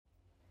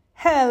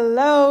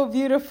Hello,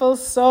 beautiful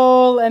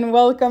soul, and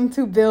welcome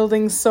to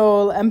Building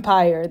Soul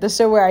Empire, the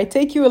show where I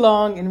take you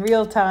along in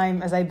real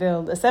time as I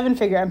build a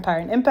 7-figure empire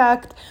in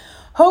impact,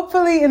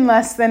 hopefully in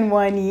less than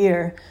 1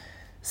 year.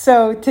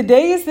 So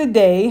today is the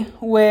day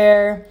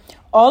where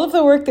all of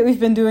the work that we've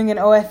been doing in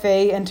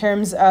OFA in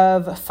terms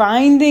of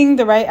finding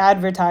the right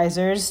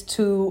advertisers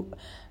to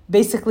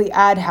basically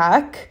ad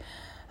hack,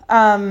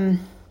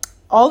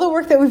 all the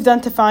work that we've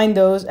done to find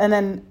those and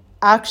then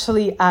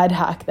actually ad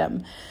hack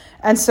them.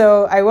 And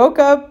so I woke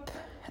up,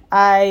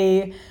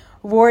 I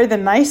wore the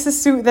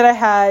nicest suit that I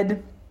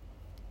had,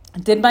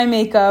 did my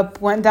makeup,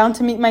 went down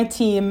to meet my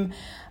team.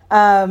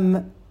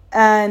 And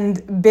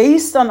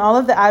based on all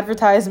of the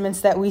advertisements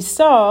that we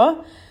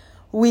saw,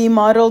 we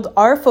modeled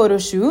our photo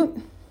shoot.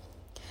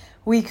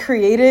 We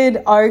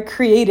created our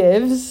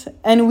creatives,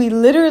 and we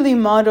literally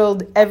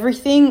modeled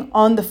everything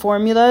on the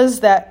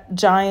formulas that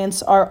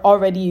giants are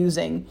already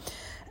using.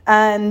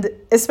 And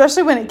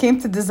especially when it came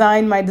to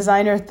design, my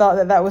designer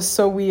thought that was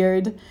so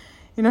weird.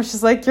 You know,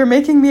 she's like, "You're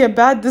making me a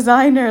bad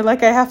designer.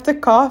 Like I have to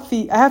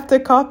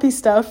copy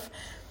stuff."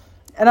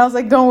 And I was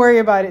like, "Don't worry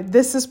about it.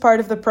 This is part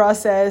of the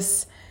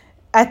process."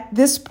 At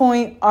this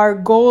point, our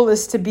goal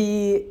is to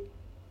be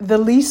the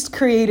least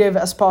creative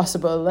as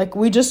possible. Like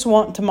we just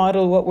want to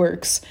model what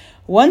works.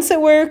 Once it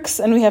works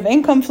and we have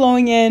income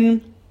flowing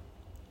in,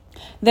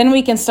 then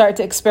we can start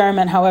to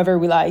experiment however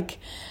we like.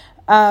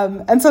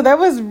 And so that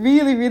was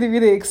really, really,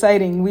 really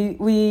exciting.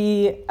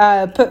 We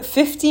put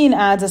 15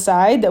 ads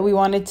aside that we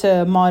wanted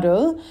to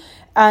model,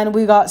 and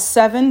we got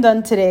 7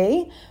 done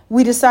today.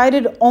 We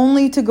decided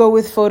only to go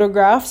with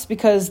photographs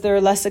because they're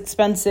less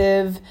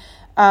expensive.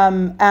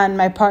 And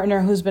my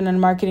partner, who's been in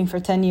marketing for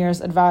 10 years,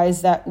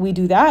 advised that we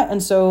do that.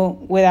 And so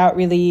without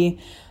really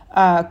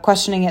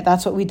questioning it,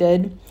 that's what we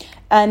did.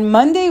 And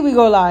Monday we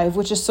go live,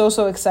 which is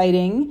so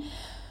exciting.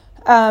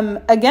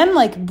 Again,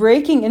 like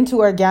breaking into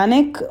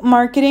organic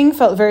marketing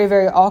felt very,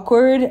 very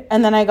awkward.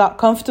 And then I got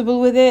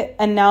comfortable with it.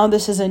 And now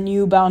this is a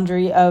new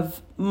boundary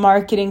of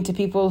marketing to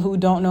people who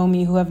don't know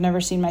me, who have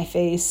never seen my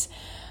face.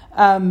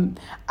 I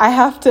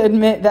have to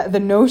admit that the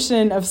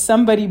notion of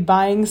somebody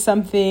buying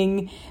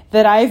something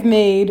that I've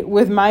made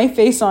with my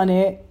face on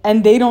it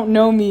and they don't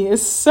know me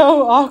is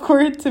so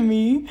awkward to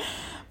me.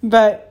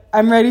 But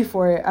I'm ready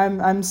for it.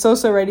 I'm so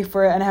ready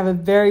for it, and I have a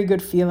very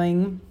good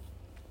feeling.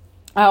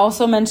 I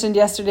also mentioned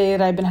yesterday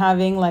that I've been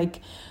having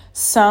like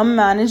some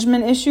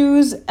management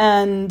issues,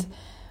 and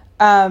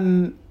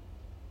I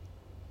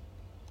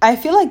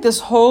feel like this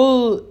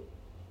whole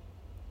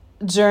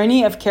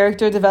journey of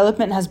character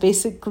development has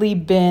basically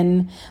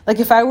been, like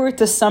if I were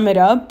to sum it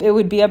up, it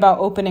would be about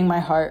opening my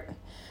heart.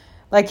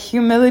 Like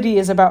humility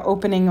is about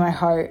opening my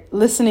heart.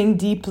 Listening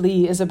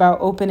deeply is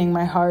about opening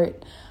my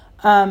heart.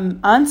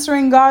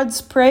 Answering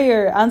God's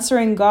prayer,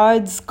 answering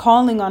God's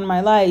calling on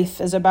my life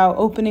is about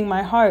opening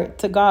my heart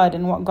to God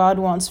and what God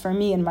wants for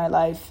me in my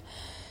life.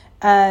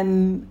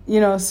 And, you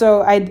know,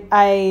 so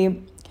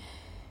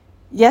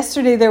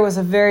yesterday there was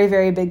a very,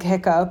 very big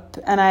hiccup,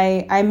 and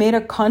I made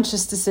a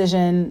conscious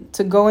decision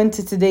to go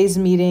into today's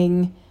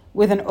meeting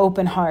with an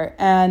open heart.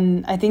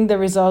 And I think the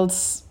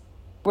results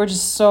were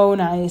just so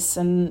nice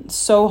and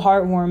so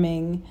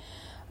heartwarming.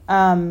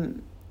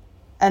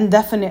 And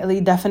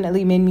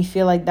definitely made me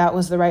feel like that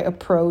was the right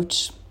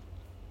approach,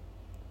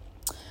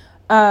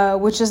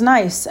 which is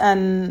nice.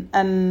 And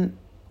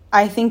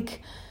I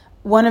think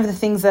one of the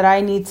things that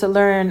I need to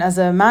learn as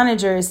a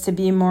manager is to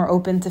be more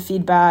open to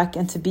feedback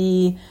and to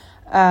be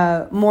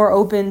more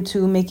open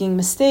to making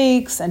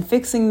mistakes and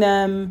fixing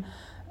them,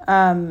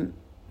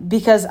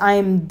 because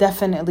I'm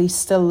definitely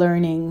still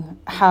learning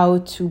how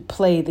to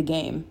play the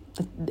game.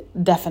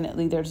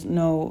 Definitely, there's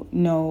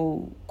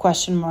no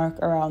question mark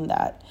around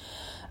that.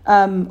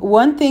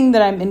 One thing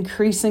that I'm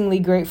increasingly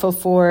grateful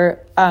for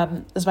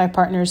is my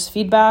partner's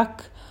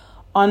feedback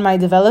on my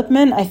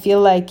development. I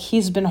feel like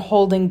he's been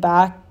holding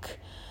back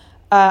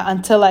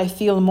until I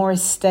feel more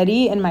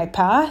steady in my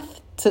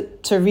path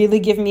to really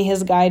give me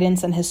his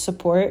guidance and his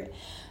support,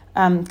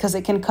 because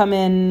it can come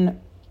in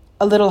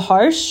a little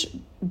harsh,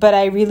 but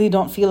I really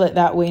don't feel it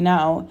that way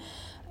now.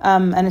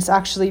 And it's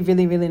actually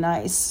really, really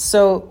nice.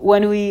 So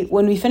when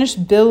we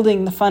finished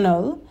building the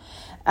funnel,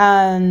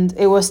 and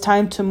it was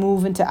time to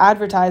move into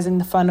advertising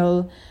the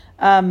funnel,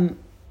 I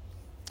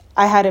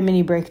had a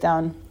mini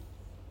breakdown.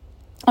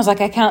 I was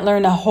like, I can't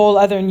learn a whole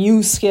other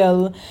new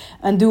skill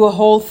and do a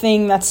whole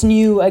thing that's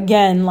new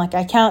again. Like,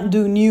 I can't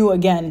do new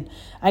again.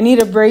 I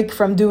need a break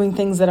from doing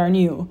things that are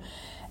new.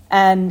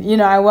 And, you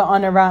know, I went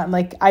on a rant,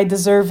 like, I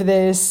deserve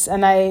this.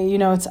 And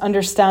it's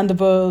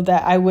understandable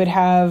that I would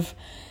have.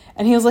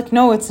 And he was like,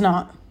 no, it's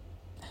not.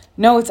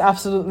 No, it's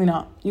absolutely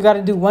not. You got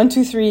to do 1,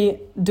 2, 3,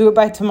 do it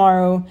by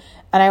tomorrow.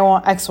 And I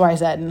want X, Y,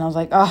 Z. And I was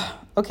like, oh,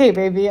 okay,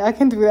 baby, I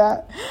can do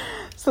that.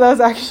 So that was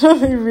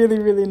actually really,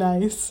 really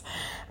nice.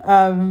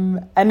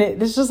 And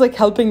it's just like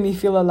helping me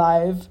feel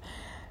alive.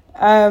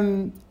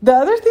 The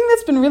other thing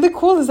that's been really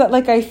cool is that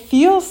like I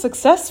feel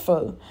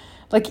successful.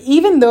 Like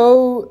even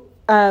though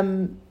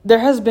there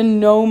has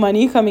been no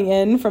money coming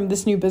in from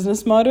this new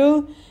business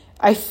model,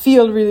 I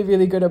feel really,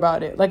 really good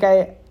about it. Like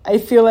I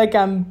feel like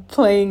I'm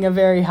playing a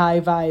very high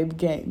vibe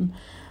game,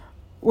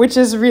 which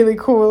is really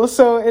cool.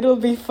 So it'll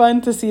be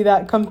fun to see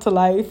that come to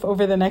life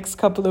over the next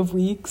couple of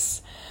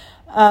weeks.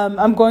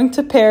 I'm going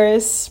to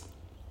Paris.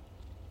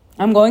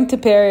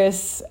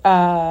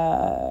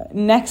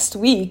 Next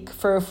week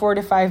for 4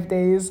 to 5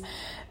 days.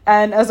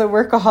 And as a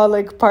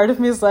workaholic, part of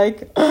me is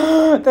like,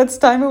 that's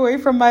time away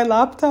from my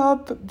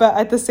laptop. But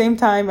at the same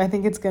time, I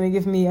think it's going to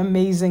give me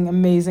amazing,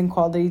 amazing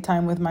quality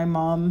time with my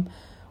mom,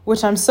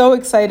 which I'm so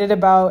excited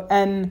about.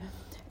 And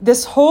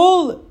this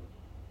whole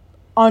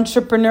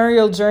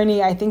entrepreneurial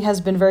journey, I think, has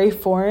been very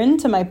foreign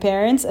to my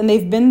parents. And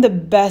they've been the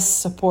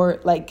best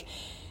support. Like,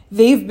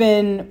 they've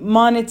been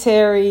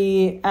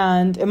monetary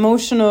and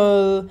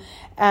emotional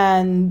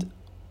and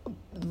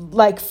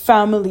like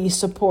family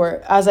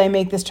support as I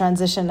make this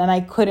transition. And I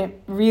couldn't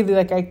really,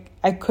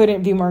 I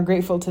couldn't be more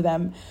grateful to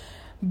them.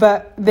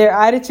 But their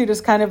attitude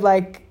is kind of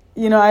like,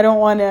 I don't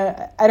want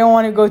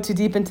to go too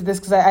deep into this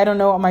because I don't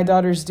know what my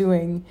daughter's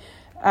doing.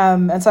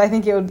 And so I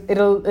think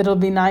it'll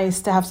be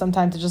nice to have some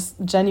time to just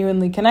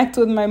genuinely connect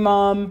with my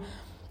mom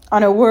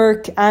on a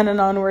work and a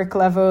non-work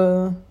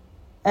level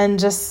and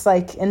just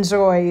like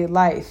enjoy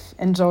life.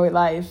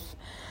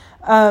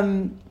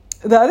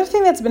 The other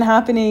thing that's been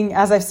happening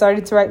as I've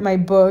started to write my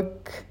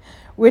book,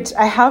 which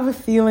I have a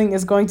feeling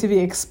is going to be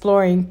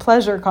exploring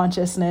pleasure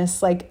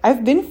consciousness. Like,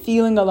 I've been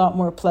feeling a lot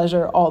more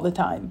pleasure all the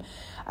time.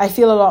 I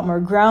feel a lot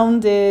more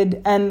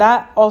grounded. And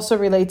that also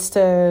relates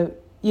to,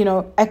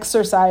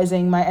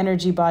 exercising my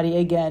energy body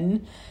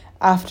again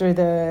after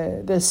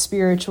the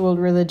spiritual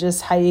religious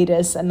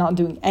hiatus and not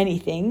doing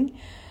anything.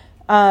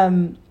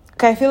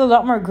 I feel a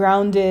lot more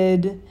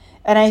grounded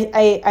and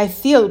I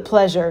feel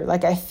pleasure.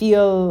 Like, I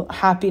feel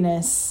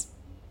happiness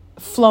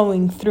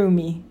flowing through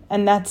me.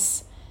 And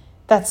that's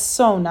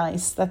so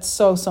nice. That's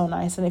so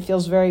nice. And it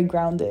feels very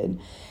grounded.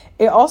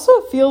 It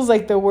also feels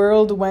like the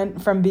world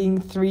went from being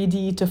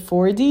 3D to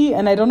 4D.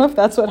 And I don't know if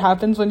that's what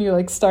happens when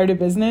you start a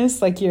business,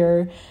 like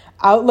your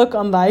outlook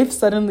on life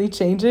suddenly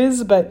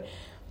changes. But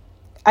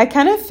I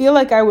kind of feel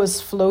like I was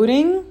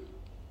floating.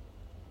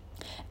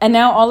 And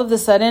now all of a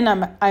sudden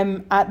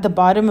I'm at the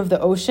bottom of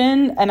the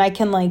ocean and I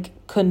can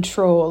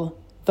control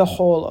the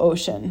whole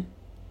ocean.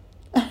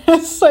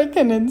 It's like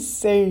an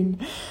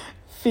insane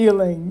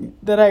feeling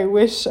that I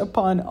wish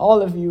upon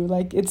all of you.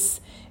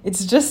 It's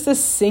just a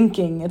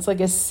sinking. It's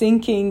like a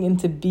sinking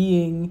into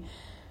being,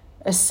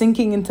 a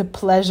sinking into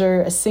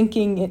pleasure, a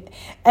sinking.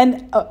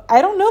 And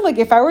I don't know,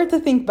 if I were to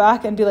think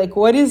back and be like,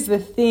 what is the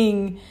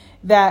thing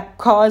that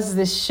caused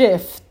this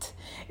shift?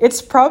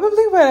 It's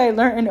probably what I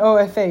learned in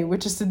OFA,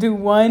 which is to do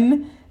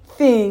one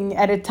thing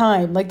at a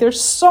time. There's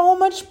so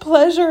much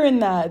pleasure in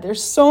that.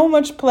 There's so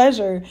much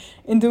pleasure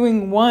in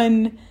doing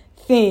one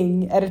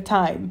thing at a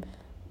time.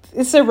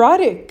 It's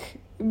erotic.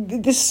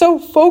 It's so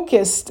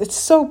focused. It's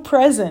so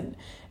present.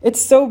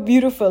 It's so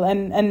beautiful.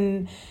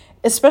 And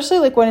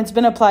especially when it's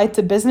been applied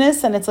to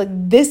business and it's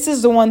this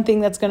is the one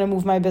thing that's going to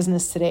move my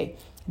business today.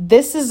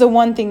 This is the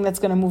one thing that's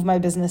going to move my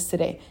business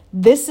today.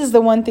 This is the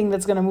one thing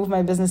that's going to move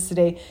my business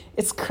today.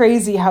 It's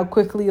crazy how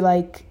quickly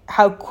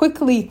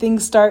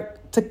things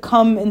start to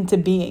come into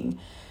being,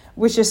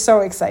 which is so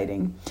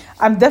exciting.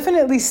 I'm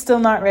definitely still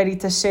not ready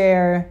to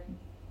share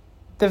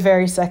the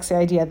very sexy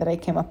idea that I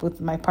came up with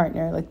my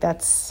partner.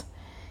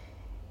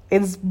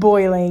 It's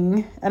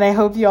boiling, and I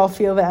hope you all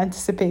feel the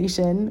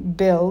anticipation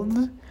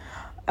build.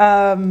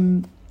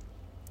 But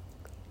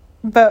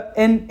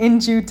in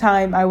due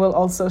time, I will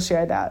also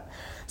share that.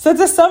 So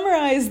to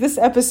summarize this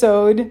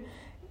episode,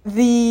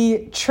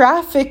 the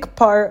traffic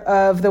part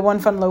of the One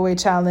Fun Low Way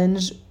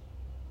Challenge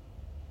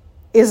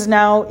is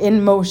now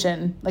in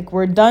motion.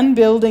 We're done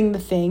building the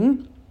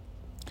thing.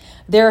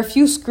 There are a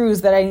few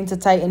screws that I need to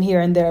tighten here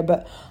and there,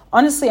 but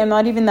honestly, I'm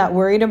not even that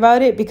worried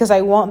about it because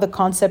I want the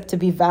concept to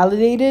be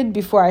validated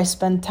before I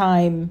spend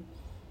time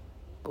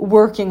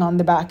working on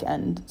the back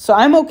end. So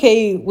I'm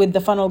okay with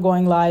the funnel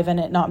going live and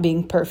it not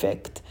being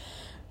perfect,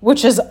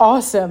 which is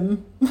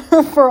awesome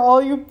for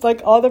all you,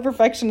 all the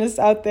perfectionists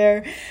out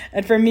there.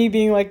 And for me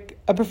being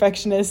a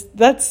perfectionist,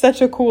 that's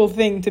such a cool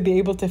thing to be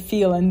able to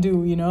feel and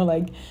do,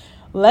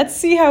 let's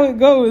see how it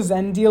goes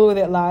and deal with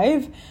it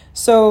live.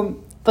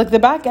 So the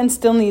back end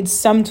still needs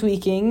some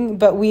tweaking,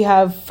 but we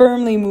have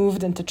firmly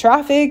moved into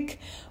traffic.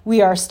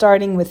 We are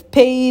starting with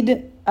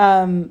paid.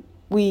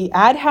 We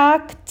ad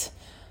hacked,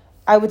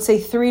 I would say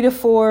 3 to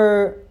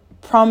 4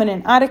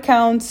 prominent ad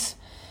accounts.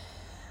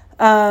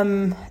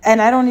 And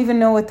I don't even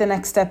know what the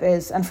next step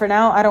is. And for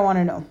now, I don't want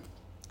to know.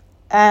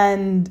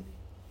 And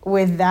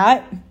with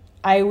that,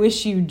 I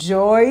wish you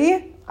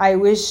joy. I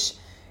wish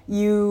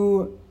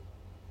you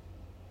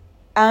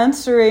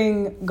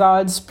answering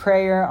God's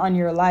prayer on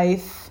your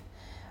life.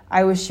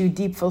 I wish you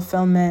deep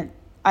fulfillment.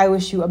 I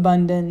wish you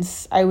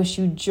abundance. I wish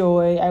you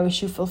joy. I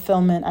wish you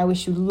fulfillment. I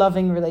wish you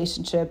loving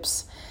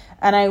relationships.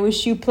 And I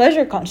wish you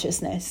pleasure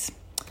consciousness.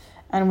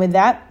 And with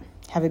that,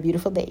 have a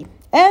beautiful day.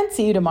 And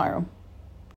see you tomorrow.